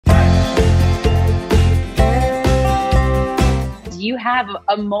do you have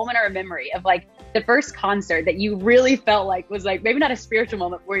a moment or a memory of like the first concert that you really felt like was like maybe not a spiritual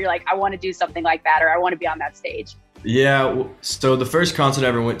moment where you're like, I want to do something like that, or I want to be on that stage? Yeah, so the first concert I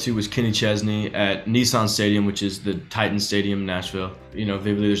ever went to was Kenny Chesney at Nissan Stadium, which is the Titan Stadium in Nashville. You know,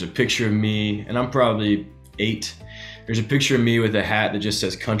 vividly, there's a picture of me, and I'm probably 8. There's a picture of me with a hat that just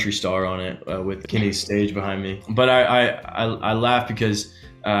says Country Star on it, with Kenny's stage behind me. But I laugh because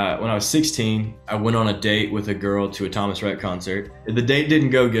when I was 16, I went on a date with a girl to a Thomas Rhett concert. The date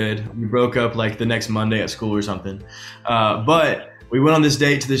didn't go good. We broke up like the next Monday at school or something. But we went on this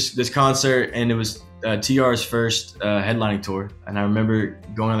date to this concert, and it was TR's first headlining tour. And I remember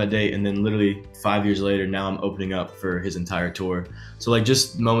going on that date, and then literally 5 years later, now I'm opening up for his entire tour. So like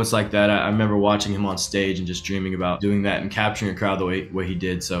just moments like that, I remember watching him on stage and just dreaming about doing that and capturing a crowd the way he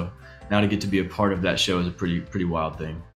did. So now to get to be a part of that show is a pretty wild thing.